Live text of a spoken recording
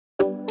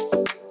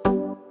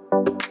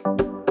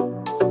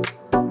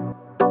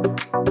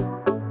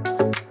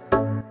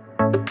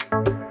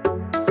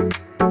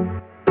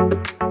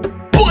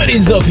What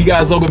is up, you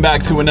guys? Welcome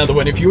back to another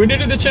one. If you are new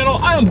to the channel,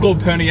 I am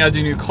Gold Pony. I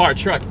do new car,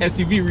 truck,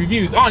 SUV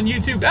reviews on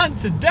YouTube, and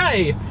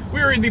today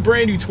we are in the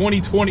brand new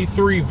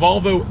 2023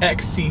 Volvo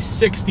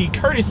XC60,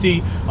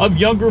 courtesy of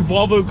Younger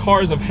Volvo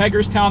Cars of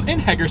Hagerstown in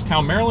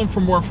Hagerstown, Maryland. For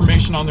more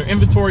information on their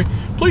inventory,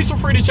 please feel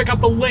free to check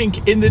out the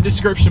link in the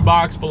description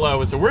box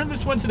below. So we're in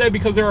this one today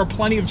because there are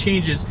plenty of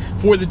changes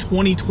for the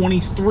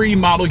 2023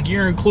 model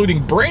year,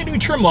 including brand new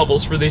trim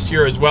levels for this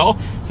year as well.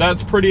 So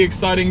that's pretty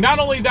exciting. Not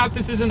only that,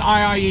 this is an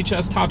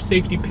IIHS Top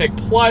Safety Pick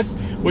Plus,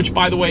 which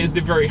by the way is the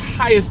very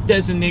highest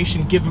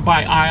designation given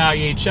by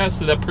IIHS,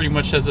 so that pretty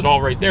much says it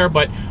all right there.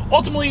 But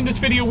ultimately in this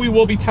video we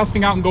will be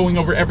testing out and going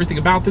over everything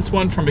about this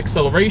one, from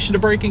acceleration to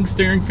braking,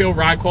 steering feel,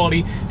 ride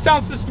quality,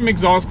 sound system,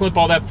 exhaust clip,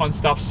 all that fun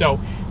stuff. So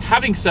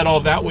having said all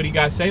of that, what do you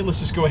guys say?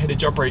 Let's just go ahead and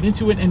jump right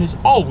into it, and as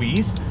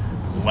always,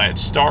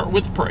 let's start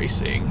with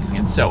pricing.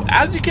 And so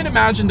as you can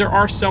imagine, there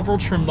are several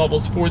trim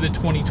levels for the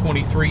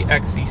 2023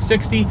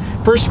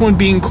 XC60. First one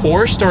being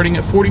Core, starting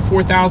at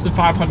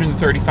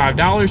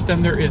 $44,535.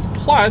 Then there is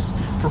Plus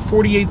for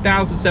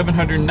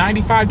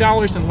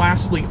 $48,795. And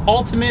lastly,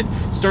 Ultimate,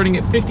 starting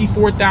at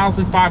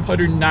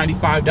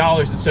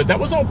 $54,595. And so that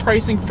was all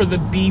pricing for the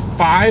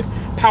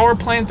B5 power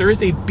plant. There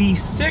is a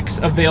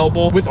B6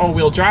 available with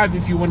all-wheel drive.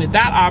 If you wanted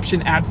that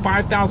option, add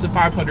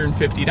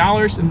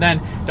 $5,550. And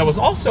then that was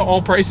also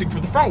all pricing for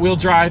the front-wheel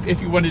drive. If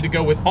you wanted to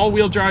go with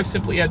all-wheel drive,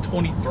 simply add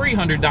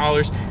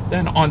 $2,300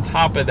 then on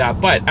top of that.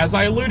 But as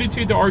I alluded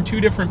to, there are two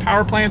different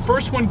power plants.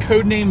 First one,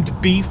 codenamed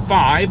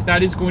B5,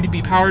 that is going to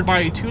be powered by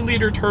a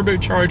 2-liter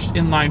turbocharged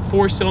inline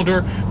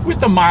 4-cylinder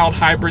with a mild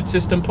hybrid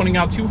system, putting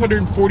out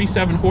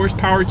 247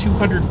 horsepower,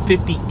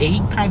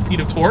 258 pound-feet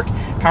of torque.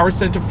 Power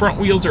center front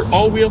wheels are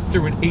all wheels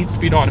through an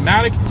 8-speed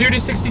automatic. 0 to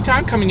 60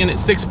 time coming in at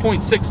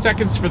 6.6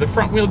 seconds for the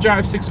front-wheel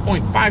drive,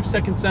 6.5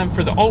 seconds then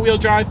for the all-wheel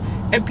drive.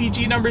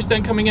 MPG numbers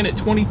then coming in at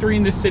 23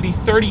 in the city,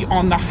 30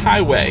 on the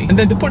highway. And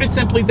then to put it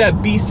simply, that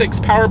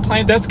B6 power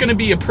plant, that's going to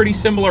be a pretty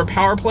similar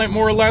power plant,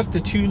 more or less, the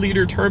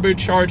 2-liter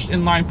turbocharged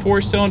inline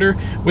 4-cylinder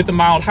with a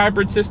mild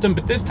hybrid system,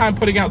 but this time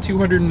putting out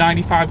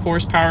 295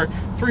 horsepower,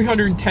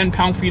 310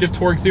 pound-feet of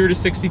torque. 0 to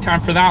 60 time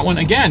for that one,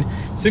 again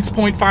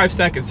 6.5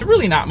 seconds, so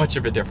really not much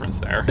of a difference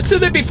there. But so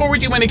then, before we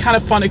do any kind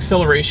of fun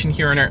acceleration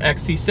here in our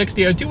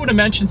XC60, I do want to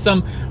mention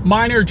some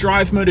minor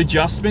drive mode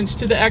adjustments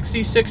to the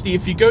XC60.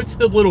 If you go to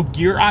the little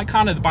gear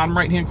icon at the bottom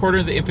right hand corner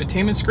of the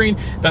infotainment screen,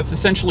 that's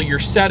essentially your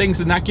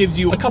settings, and that gives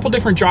you a couple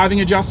different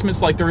driving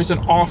adjustments. Like there is an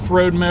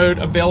off-road mode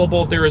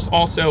available. There is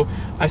also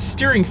a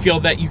steering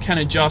feel that you can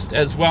adjust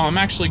as well. I'm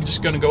actually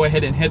just going to go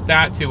ahead and hit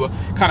that to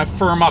kind of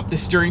firm up the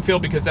steering feel,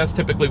 because that's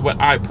typically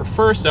what I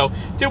prefer. So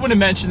did want to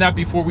mention that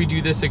before we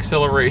do this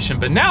acceleration.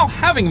 But now,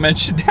 having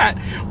mentioned that,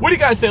 what do you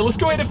guys say? Let's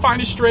go ahead and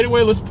find it straight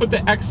away. Let's put the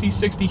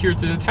XC60 here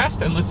to the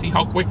test, and let's see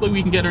how quickly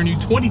we can get our new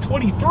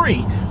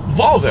 2023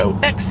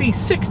 Volvo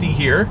XC60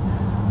 here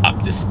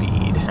up to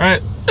speed. All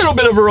right, a little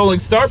bit of a rolling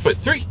start, but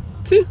 3,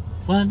 2,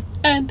 1,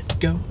 and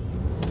go.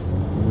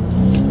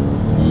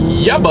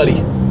 Yeah,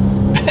 buddy.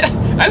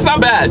 That's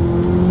not bad.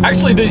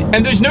 Actually,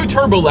 and there's no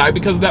turbo lag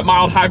because of that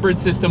mild hybrid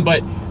system,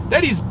 but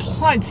that is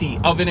plenty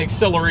of an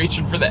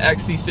acceleration for the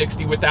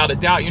XC60 without a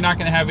doubt. You're not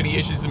going to have any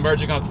issues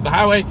emerging onto the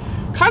highway.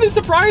 Kind of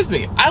surprised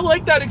me. I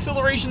like that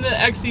acceleration in the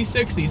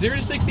XC60. 0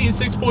 to 60 at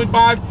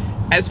 6.5.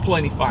 That's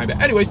plenty fine. But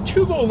anyways,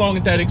 to go along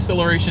with that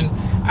acceleration,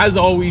 as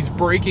always,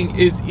 braking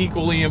is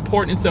equally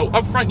important. And so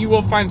up front, you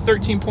will find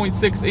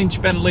 13.6-inch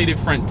ventilated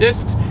front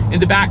discs. In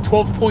the back,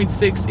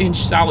 12.6-inch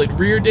solid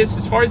rear discs.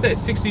 As far as that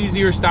 60 to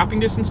 0 stopping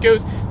distance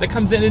goes, that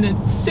comes in an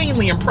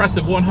insanely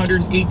impressive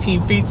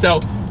 118 feet.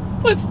 So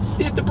let's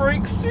hit the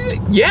brakes.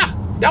 Yeah,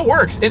 that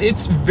works. And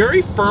it's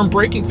very firm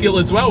braking feel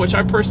as well, which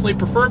I personally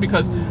prefer,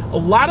 because a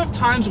lot of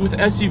times with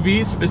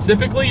SUVs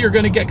specifically, you're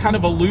going to get kind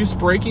of a loose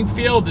braking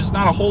feel. There's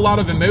not a whole lot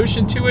of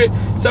emotion to it.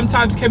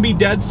 Sometimes can be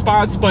dead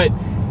spots, but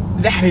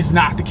that is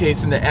not the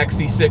case in the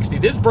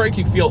XC60. This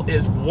braking feel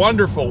is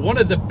wonderful. One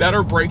of the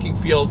better braking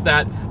feels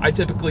that I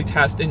typically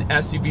test in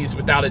SUVs,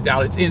 without a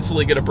doubt. It's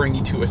instantly going to bring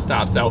you to a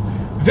stop. So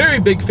very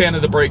big fan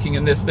of the braking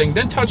in this thing.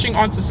 Then touching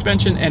on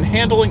suspension and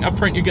handling, up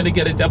front, you're going to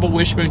get a double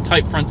wishbone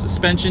type front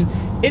suspension.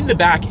 In the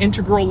back,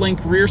 integral link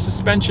rear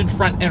suspension,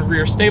 front and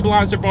rear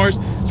stabilizer bars.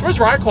 As far as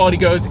ride quality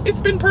goes, it's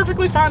been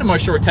perfectly fine in my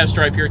short test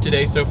drive here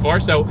today so far.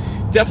 So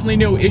definitely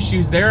no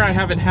issues there. I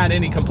haven't had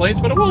any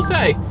complaints, but I will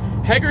say,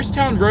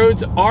 Hagerstown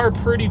roads are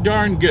pretty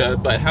darn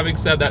good. But having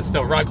said that,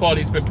 still, ride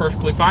quality has been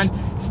perfectly fine.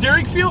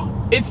 Steering feel,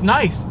 it's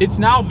nice. It's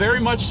now very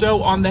much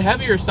so on the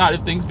heavier side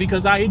of things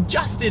because I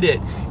adjusted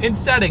it in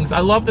settings.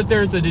 I love that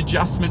there's an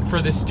adjustment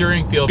for the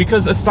steering feel,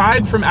 because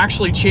aside from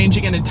actually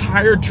changing an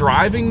entire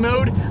driving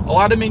mode, a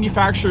lot of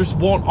manufacturers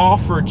won't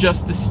offer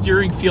just the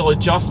steering feel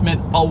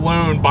adjustment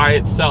alone by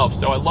itself.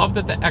 So I love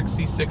that the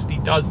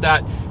XC60 does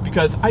that,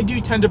 because I do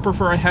tend to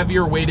prefer a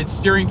heavier weighted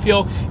steering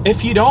feel.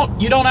 If you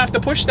don't have to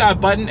push that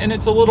button, and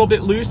it's a little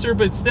bit looser,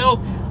 but still,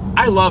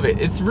 I love it.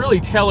 It's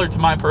really tailored to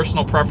my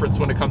personal preference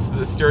when it comes to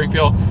the steering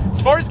feel. As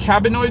far as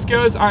cabin noise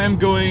goes, I am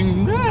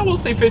going, we'll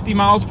say 50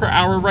 miles per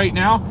hour right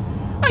now.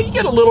 You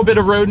get a little bit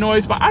of road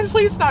noise, but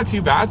honestly, it's not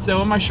too bad.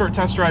 So in my short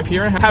test drive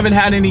here, I haven't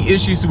had any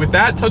issues with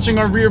that. Touching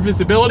on rear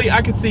visibility,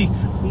 I can see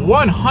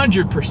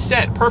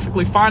 100%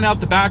 perfectly fine out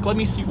the back. Let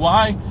me see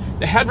why.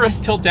 The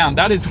headrests tilt down.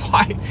 That is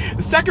why.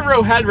 The second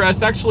row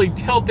headrests actually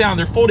tilt down.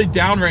 They're folded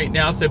down right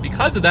now. So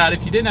because of that,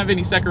 if you didn't have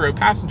any second row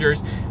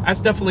passengers,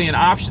 that's definitely an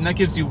option. That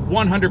gives you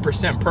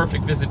 100%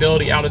 perfect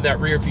visibility out of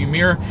that rear view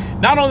mirror.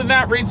 Not only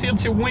that, rain sealed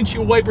to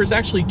windshield wipers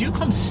actually do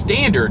come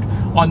standard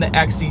on the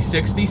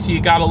XC60, so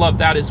you gotta love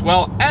that as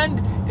well.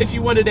 And if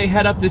you wanted a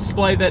head-up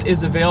display, that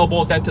is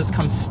available. That does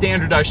come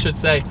standard, I should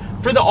say,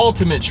 for the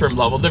ultimate trim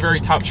level, the very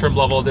top trim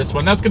level of this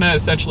one. That's gonna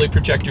essentially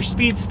project your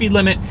speed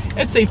limit,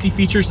 and safety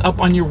features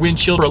up on your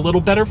windshield for a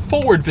little better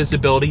forward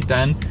visibility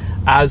then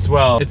as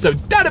well. And so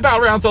that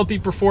about rounds out the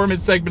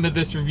performance segment of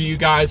this review,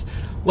 guys.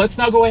 Let's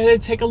now go ahead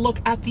and take a look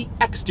at the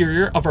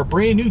exterior of our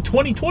brand new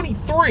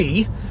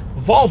 2023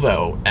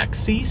 Volvo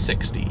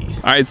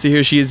XC60. All right, so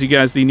here she is, you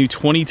guys, the new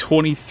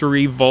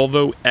 2023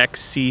 Volvo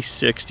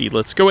XC60.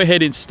 Let's go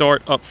ahead and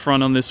start up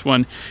front on this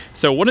one.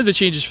 So one of the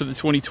changes for the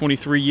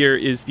 2023 year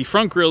is the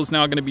front grille is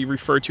now going to be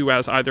referred to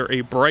as either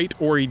a bright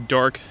or a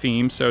dark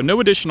theme. So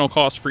no additional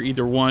cost for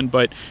either one,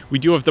 but we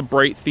do have the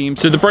bright theme.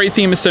 So the bright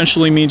theme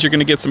essentially means you're going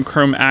to get some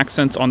chrome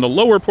accents on the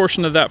lower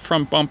portion of that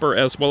front bumper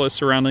as well as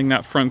surrounding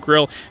that front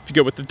grille. If you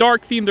go with the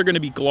dark theme, they're going to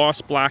be gloss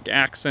black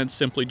accents,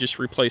 simply just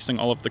replacing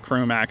all of the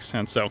chrome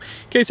accents. So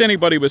in case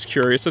anybody was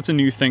curious, that's a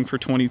new thing for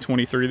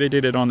 2023. They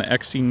did it on the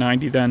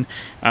XC90 then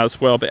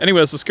as well. But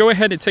anyways, let's go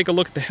ahead and take a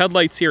look at the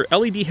headlights here.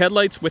 LED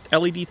headlights with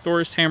LED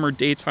Thorus hammer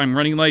daytime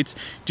running lights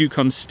do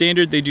come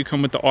standard. They do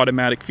come with the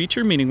automatic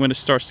feature, meaning when it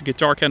starts to get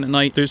dark out at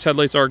night, those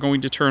headlights are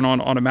going to turn on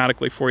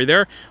automatically for you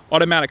there.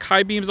 Automatic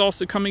high beams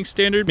also coming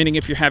standard, meaning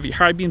if you have your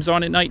high beams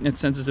on at night and it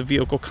senses a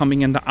vehicle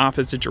coming in the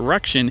opposite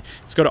direction,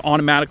 it's going to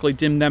automatically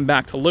dim them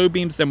back to low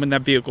beams. Then when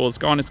that vehicle is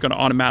gone, it's going to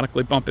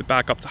automatically bump it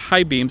back up to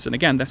high beams. And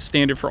again, that's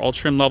standard for all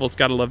trim levels.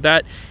 Gotta love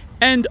that.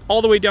 And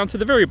all the way down to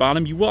the very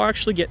bottom, you will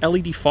actually get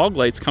LED fog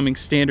lights coming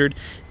standard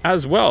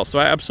as well. So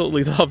I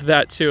absolutely love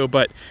that too.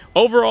 But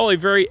overall, a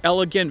very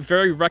elegant,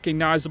 very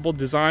recognizable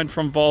design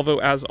from Volvo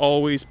as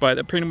always. But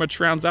that pretty much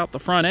rounds out the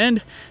front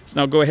end.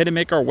 So now go ahead and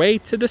make our way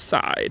to the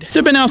side.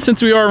 So but now,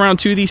 since we are around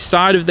to the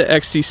side of the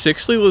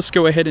XC60, let's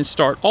go ahead and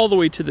start all the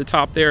way to the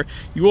top there.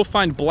 You will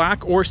find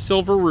black or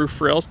silver roof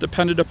rails,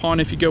 dependent upon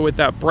if you go with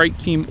that bright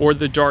theme or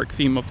the dark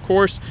theme, of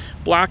course.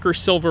 Black or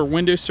silver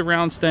window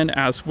surrounds then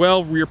as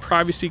well. Rear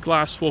privacy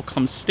glass will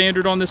come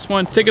standard on this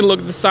one. Taking a look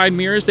at the side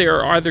mirrors, they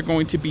are either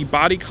going to be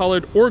body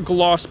colored or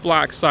gloss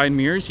black side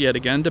mirrors, yet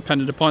again,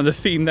 dependent upon the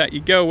theme that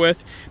you go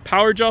with.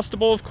 Power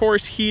adjustable, of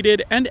course,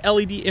 heated, and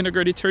LED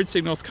integrated turn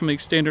signals coming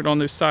standard on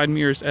those side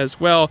mirrors as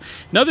well.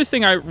 Another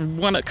thing I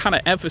want to kind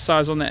of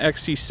emphasize on the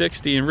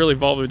XC60, and really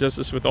Volvo does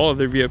this with all of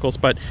their vehicles,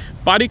 but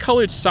body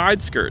colored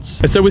side skirts.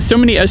 And so with so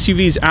many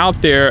SUVs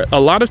out there, a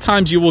lot of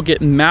times you will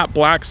get matte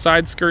black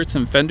side skirts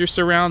and fender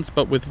surrounds,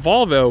 but with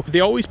Volvo, they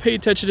always pay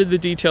attention to the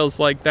details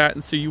like that,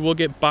 and so you will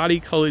get body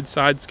colored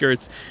side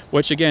skirts,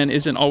 which again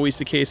isn't always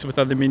the case with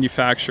other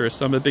manufacturers,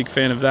 so I'm a big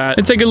fan of that.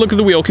 And take a look at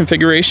the wheel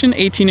configuration.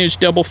 18-inch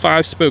double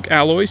 5-spoke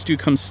alloys do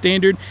come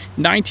standard.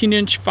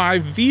 19-inch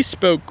 5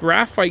 V-spoke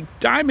graphite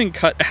diamond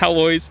cut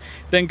alloys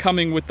then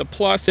coming with the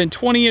Plus, and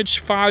 20-inch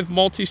 5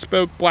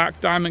 multi-spoke black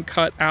diamond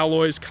cut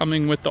alloys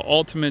coming with the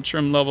ultimate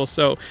trim level.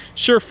 So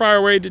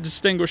surefire way to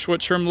distinguish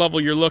what trim level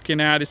you're looking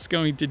at. It's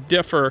going to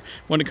differ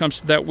when it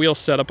comes to that wheel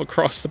setup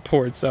across the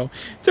board, so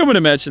don't want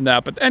to mention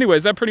that. But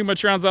anyways, that pretty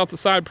much rounds out the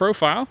side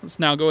profile. Let's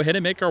now go ahead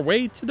and make our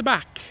way to the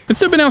back. And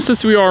so now,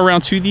 since we are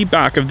around to the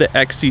back of the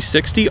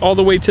XC60, all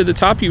the way to the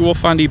top, you will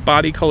find a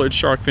body colored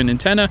shark fin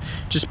antenna.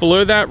 Just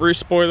below that, rear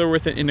spoiler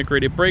with an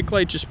integrated brake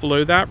light. Just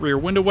below that, rear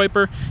window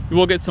wiper. You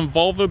will get some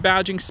Volvo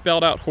badging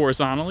spelled out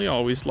horizontally. I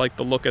always like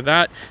the look of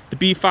that. The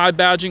B5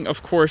 badging,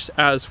 of course,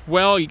 as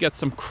well. You get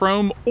some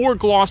chrome or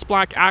gloss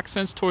black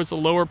accents towards the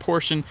lower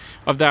portion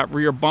of that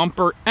rear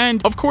bumper.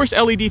 And of course,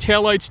 LED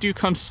taillights do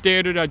come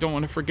standard. I don't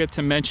want to forget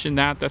to mention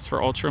that. That's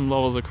for all trim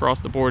levels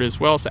across the board as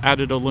well. So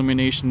added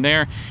illumination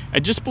there.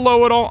 And just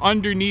below it all,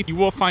 underneath, you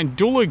will find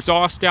dual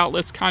exhaust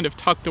outlets kind of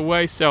tucked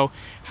away. So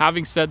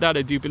having said that,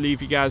 I do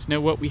believe you guys know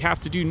what we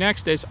have to do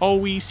next. As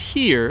always,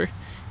 here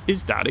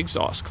is that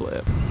exhaust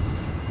clip.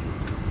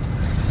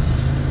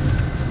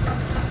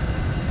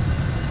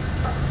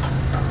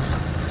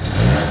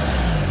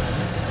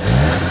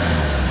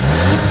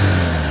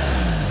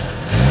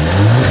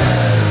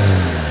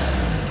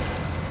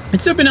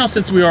 And so now,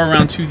 since we are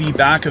around to the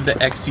back of the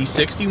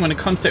XC60, when it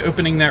comes to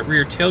opening that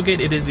rear tailgate,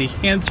 it is a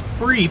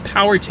hands-free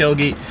power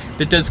tailgate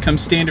that does come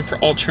standard for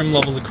all trim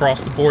levels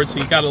across the board, so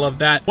you gotta love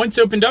that. Once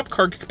opened up,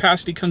 cargo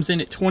capacity comes in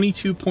at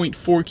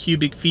 22.4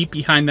 cubic feet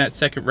behind that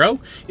second row.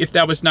 If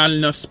that was not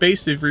enough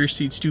space, the rear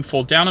seats do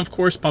fold down, of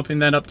course, bumping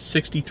that up to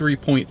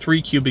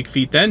 63.3 cubic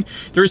feet then.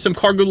 There is some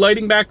cargo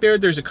lighting back there.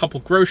 There's a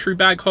couple grocery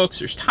bag hooks.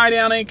 There's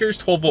tie-down anchors,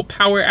 12-volt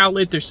power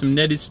outlet. There's some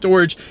netted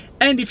storage.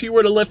 And if you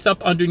were to lift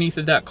up underneath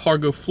of that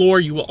cargo floor,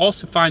 you will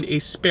also find a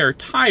spare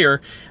tire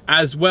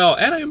as well.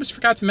 And I almost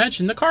forgot to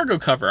mention the cargo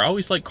cover. I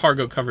always like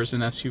cargo covers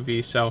in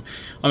SUVs, so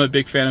I'm a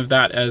big fan of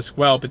that as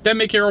well. But then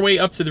making our way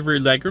up to the rear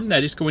legroom,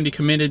 that is going to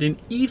come in at an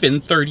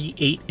even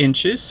 38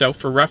 inches. So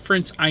for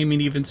reference, I'm an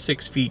even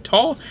 6 feet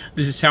tall.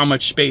 This is how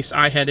much space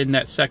I had in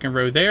that second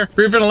row there.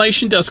 Rear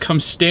ventilation does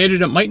come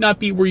standard. It might not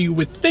be where you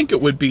would think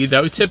it would be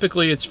though.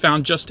 Typically it's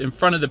found just in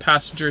front of the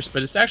passengers,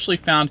 but it's actually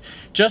found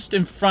just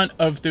in front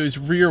of those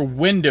rear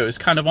windows,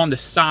 kind of on the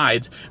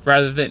sides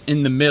rather than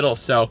in the middle.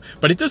 So,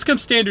 but it does come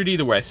standard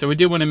either way. So we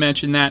did want to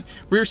mention that.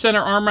 Rear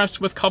center armrest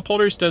with cup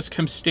holders does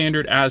come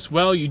standard as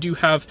well. You do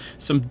have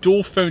some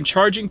dual phone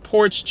charging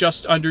ports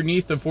just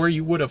underneath of where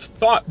you would have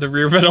thought the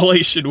rear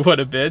ventilation would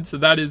have been. So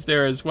that is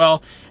there as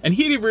well. And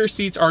heated rear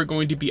seats are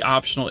going to be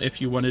optional if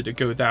you wanted to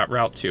go that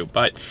route too.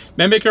 But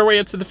then make our way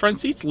up to the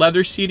front seats.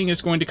 Leather seating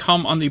is going to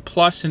come on the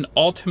Plus and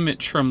Ultimate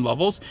trim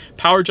levels.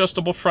 Power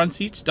adjustable front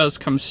seats does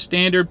come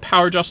standard.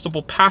 Power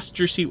adjustable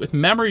passenger seat with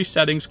memory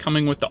settings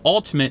coming with the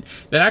Ultimate.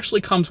 That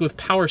actually comes with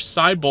power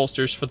side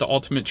bolsters for the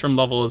Ultimate trim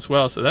level as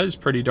well. So that is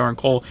pretty darn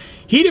cool.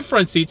 Heated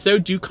front seats though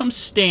do come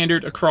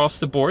standard across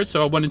the board.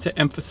 So I wanted to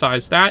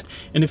emphasize that.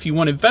 And if you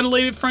wanted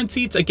ventilated front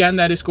seats, again,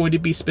 that is going to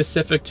be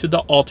specific to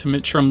the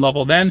Ultimate trim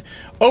level then.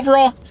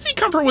 Overall, seat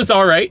comfort was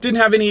all right. Didn't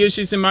have any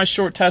issues in my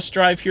short test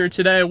drive here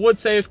today. I would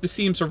say if the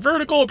seams were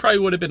vertical, it probably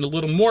would have been a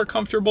little more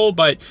comfortable,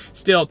 but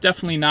still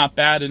definitely not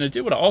bad. And I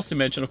did want to also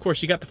mention, of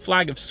course, you got the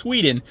flag of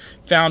Sweden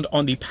found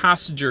on the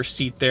passenger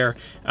seat there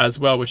as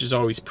well, which is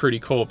always pretty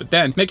cool. But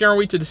then making our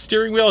way to the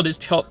steering wheel, it is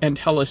tilt and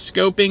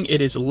telescoping.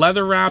 It is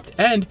leather wrapped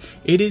and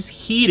it is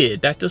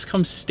heated. That does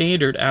come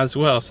standard as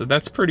well. So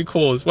that's pretty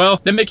cool as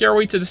well. Then making our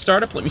way to the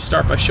startup, let me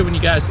start by showing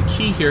you guys the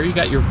key here. You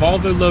got your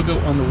Volvo logo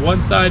on the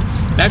one side,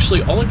 and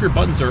actually all of your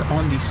buttons are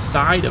on the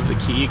side of the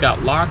key. You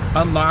got lock,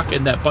 unlock,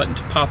 and that button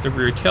to pop the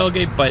rear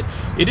tailgate, but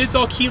it is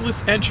all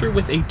keyless entry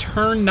with a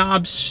turn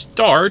knob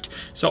start.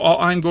 So all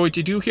I'm going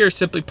to do here is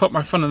simply put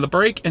my foot on the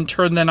brake and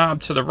turn the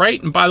knob to the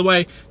right. And by the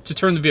way, to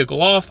turn the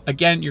vehicle off,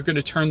 again, you're going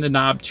to turn the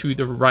knob to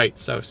the right.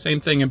 So same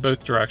thing in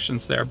both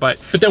directions there. But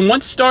then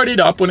once started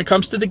up, when it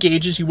comes to the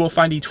gauges, you will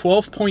find a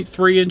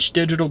 12.3-inch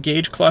digital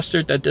gauge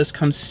cluster that does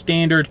come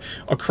standard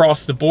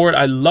across the board.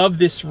 I love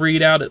this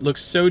readout. It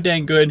looks so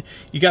dang good.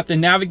 You got the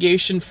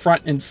navigation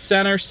front and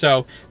center,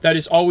 so that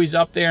is always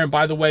up there. And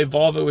by the way,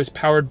 Volvo is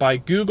powered by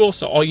Google,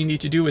 so all you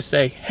need to do is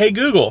say, "Hey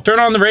Google, turn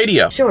on the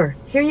radio." Sure,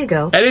 here you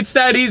go. And it's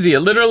that easy. It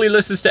literally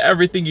listens to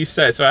everything you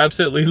say, so I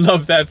absolutely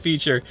love that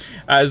feature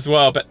as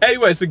well. But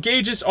anyways, the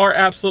gauges are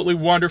absolutely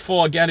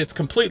wonderful. Again, it's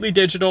completely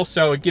digital,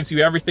 so it gives you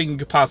everything you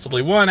could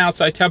possibly want.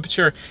 Outside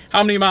temperature,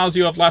 how many miles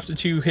you have left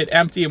until you hit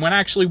empty, and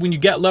when you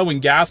get low in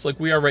gas like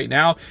we are right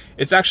now,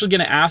 it's actually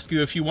going to ask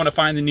you if you want to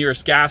find the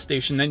nearest gas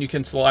station. Then you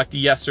can select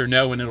yes or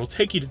no, and it'll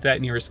take you to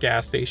that nearest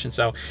gas station.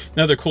 So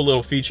another cool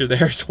little feature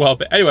there as well.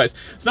 But anyways,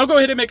 so now go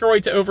ahead and make our way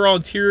to overall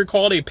interior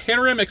quality. A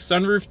panoramic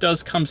sunroof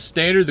does come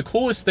standard. The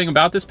coolest thing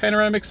about this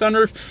panoramic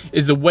sunroof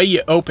is the way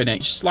you open it.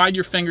 You slide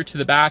your finger to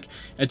the back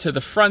and to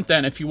the front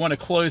then if you want to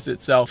close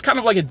it. So it's kind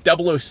of like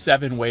a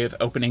 007 way of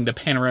opening the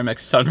panoramic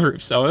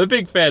sunroof. So I'm a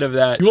big fan of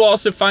that. You will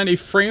also find a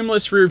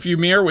frameless rear view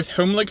mirror with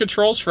HomeLink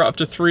controls for up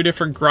to 3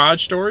 different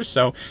garage doors.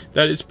 So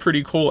that is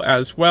pretty cool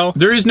as well.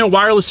 There is no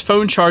wireless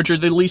phone charger,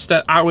 at least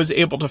that I was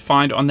able to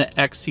find on the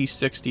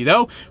XC60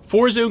 though.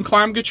 4-zone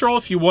climate control,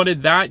 if you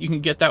wanted that, you can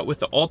get that with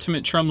the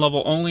Ultimate trim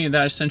level only, and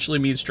that essentially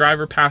means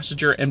driver,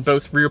 passenger, and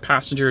both rear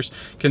passengers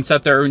can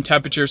set their own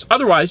temperatures.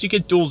 Otherwise, you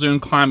get dual zone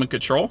climate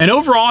control. And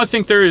overall, I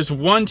think there is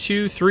 1,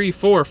 2, 3,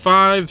 4,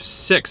 5,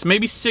 6,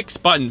 maybe 6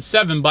 buttons,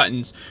 7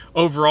 buttons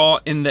overall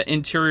in the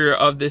interior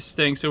of this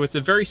thing. So it's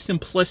a very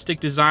simplistic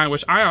design,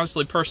 which I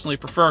honestly personally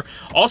prefer.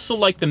 Also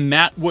like the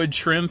matte wood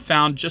trim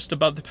found just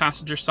above the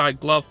passenger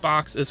side glove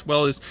box, as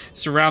well as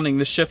surrounding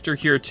the shifter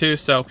here too.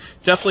 So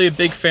definitely a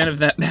big fan of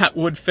that matte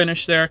wood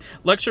finish there.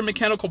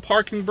 Electromechanical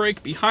parking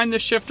brake behind the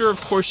shifter.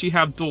 Of course, you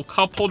have dual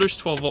cup holders,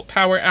 12-volt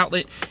power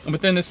outlet, and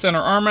within the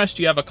center armrest,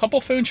 you have a couple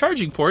phone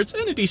charging ports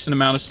and a decent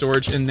amount of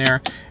storage in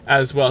there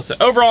as well. So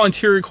overall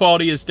interior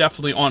quality is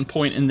definitely on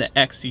point in the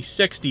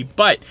XC60.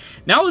 But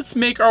now let's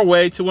make our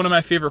way to one of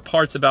my favorite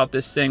parts about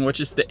this thing,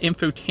 which is the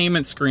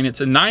infotainment screen.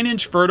 It's a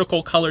 9-inch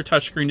vertical color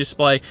touchscreen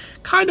display,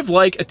 kind of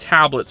like a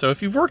tablet. So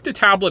if you've worked a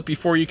tablet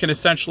before, you can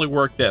essentially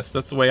work this.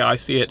 That's the way I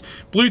see it.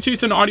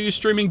 Bluetooth and audio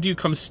streaming do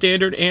come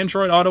standard.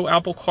 Android Auto,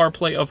 Apple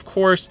CarPlay, of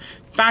course.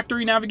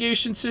 Factory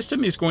navigation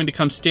system is going to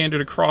come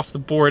standard across the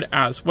board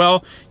as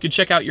well. You can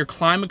check out your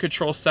climate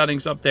control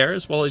settings up there,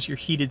 as well as your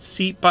heated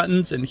seat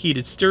buttons and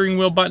heated steering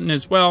wheel button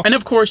as well. And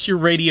of course, your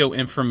radio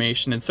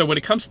information. And so when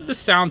it comes to the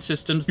sound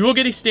systems, you will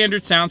get a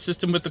standard sound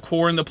system with the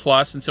Core and the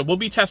Plus. And so we'll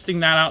be testing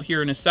that out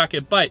here in a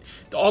second. But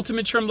the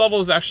Ultimate trim level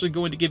is actually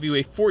going to give you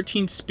a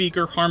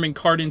 14-speaker Harman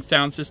Kardon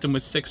sound system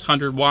with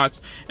 600 watts.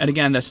 And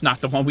again, that's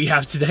not the one we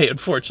have today,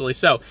 unfortunately.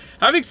 So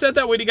having said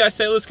that, what do you guys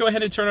say? Let's go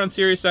ahead and turn on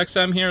Sirius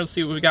XM here. Let's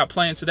see what we got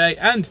planned today,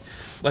 and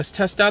let's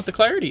test out the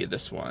clarity of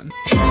this one.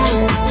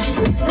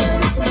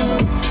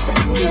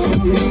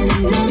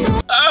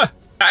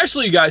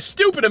 Actually, you guys,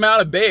 stupid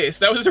amount of bass.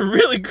 That was a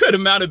really good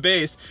amount of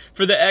bass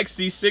for the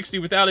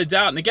XC60 without a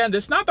doubt. And again,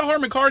 that's not the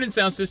Harman Kardon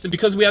sound system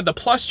because we have the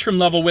Plus trim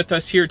level with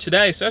us here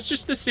today. So that's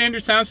just the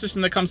standard sound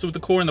system that comes with the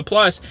Core and the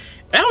Plus.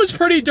 That was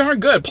pretty darn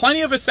good.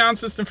 Plenty of a sound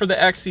system for the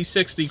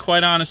XC60,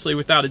 quite honestly,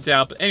 without a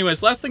doubt. But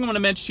anyways, last thing I want to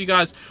mention to you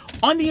guys,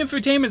 on the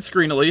infotainment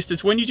screen at least,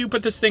 is when you do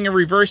put this thing in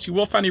reverse, you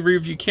will find a rear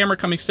view camera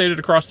coming stated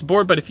across the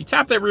board. But if you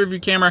tap that rear view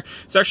camera,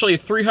 it's actually a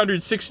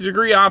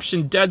 360-degree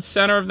option dead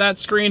center of that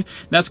screen.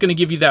 And that's going to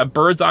give you that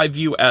bird's eye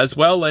view as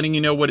well, letting you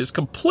know what is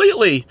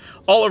completely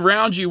all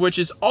around you, which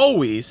is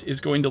always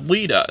going to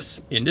lead us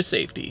into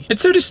safety. And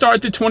so to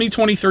start, the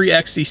 2023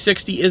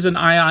 XC60 is an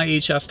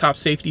IIHS Top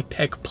Safety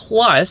Pick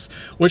Plus,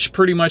 which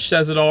pretty much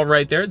says it all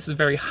right there. It's the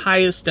very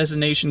highest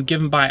designation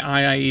given by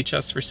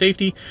IIHS for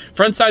safety.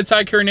 Front side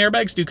curtain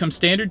airbags do come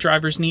standard.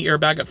 Driver's knee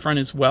airbag up front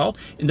as well.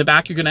 In the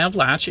back, you're going to have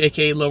latch,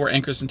 aka lower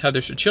anchors and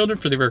tethers for children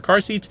for the rear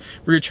car seats,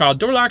 rear child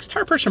door locks,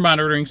 tire pressure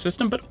monitoring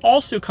system, but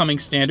also coming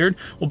standard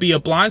will be a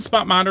blind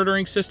spot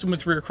monitoring system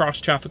with rear cross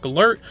traffic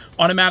alert,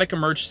 automatic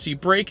emergency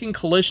braking,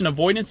 collision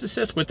avoidance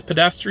assist with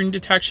pedestrian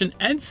detection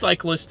and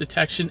cyclist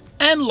detection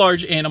and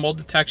large animal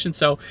detection.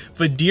 So if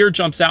a deer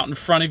jumps out in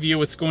front of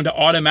you, it's going to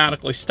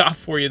automatically stop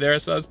for you there.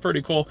 So that's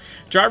pretty cool.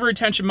 Driver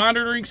attention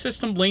monitoring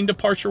system, lane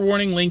departure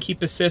warning, lane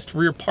keep assist,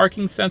 rear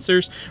parking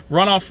sensors,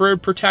 runoff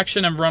road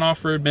protection, and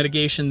runoff road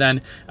mitigation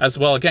then as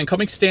well. Again,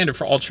 coming standard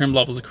for all trim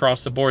levels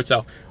across the board.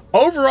 So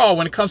overall,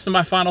 when it comes to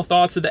my final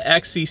thoughts of the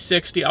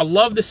XC60, I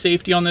love the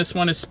safety on this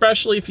one,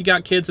 especially if you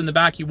got kids in the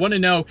back. You want to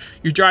know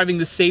you're driving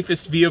the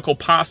safest vehicle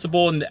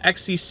possible, and the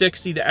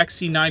XC60, the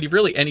XC90,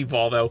 really any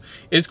Volvo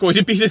is going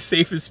to be the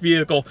safest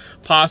vehicle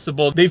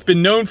possible. They've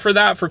been known for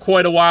that for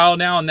quite a while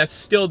now, and that's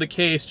still the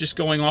case just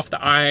going off the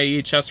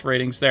IIHS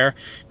ratings there.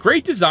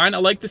 Great design. I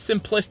like the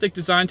simplistic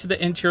design to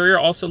the interior.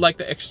 Also like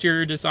the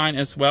exterior design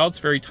as well. It's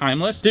very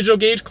timeless. Digital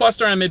gauge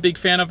cluster I'm a big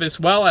fan of as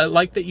well. I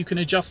like that you can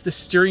adjust the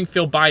steering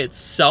feel by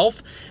itself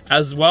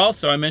as well,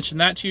 so I mentioned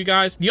that to you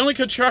guys. The only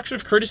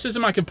constructive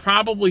criticism I could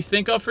probably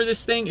think of for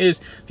this thing is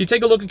if you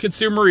take a look at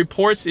Consumer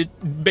Reports,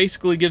 it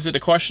basically gives it a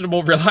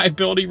questionable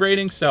reliability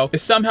rating. So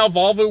if somehow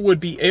Volvo would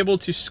be able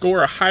to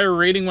score a higher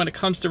rating when it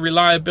comes to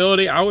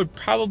reliability, I would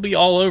probably be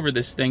all over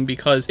this thing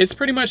because it's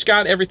pretty much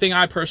got everything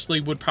I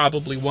personally would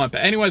probably want.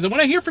 But anyways, I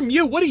want to hear from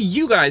you. What do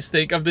you guys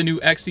think of the new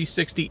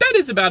XC60? That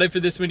is about it for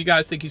this video,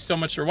 guys. Thank you so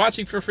much for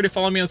watching. Feel free to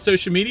follow me on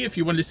social media if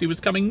you wanted to see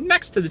what's coming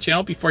next to the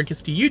channel before it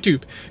gets to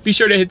YouTube. Be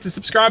sure to hit the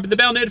subscribe and the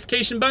bell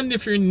notification button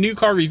if you're in new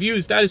car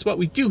reviews. That is what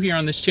we do here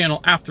on this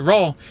channel after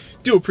all.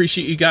 Do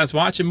appreciate you guys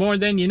watching more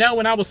than you know,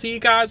 and I will see you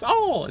guys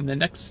all in the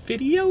next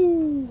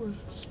video.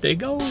 Stay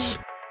gold.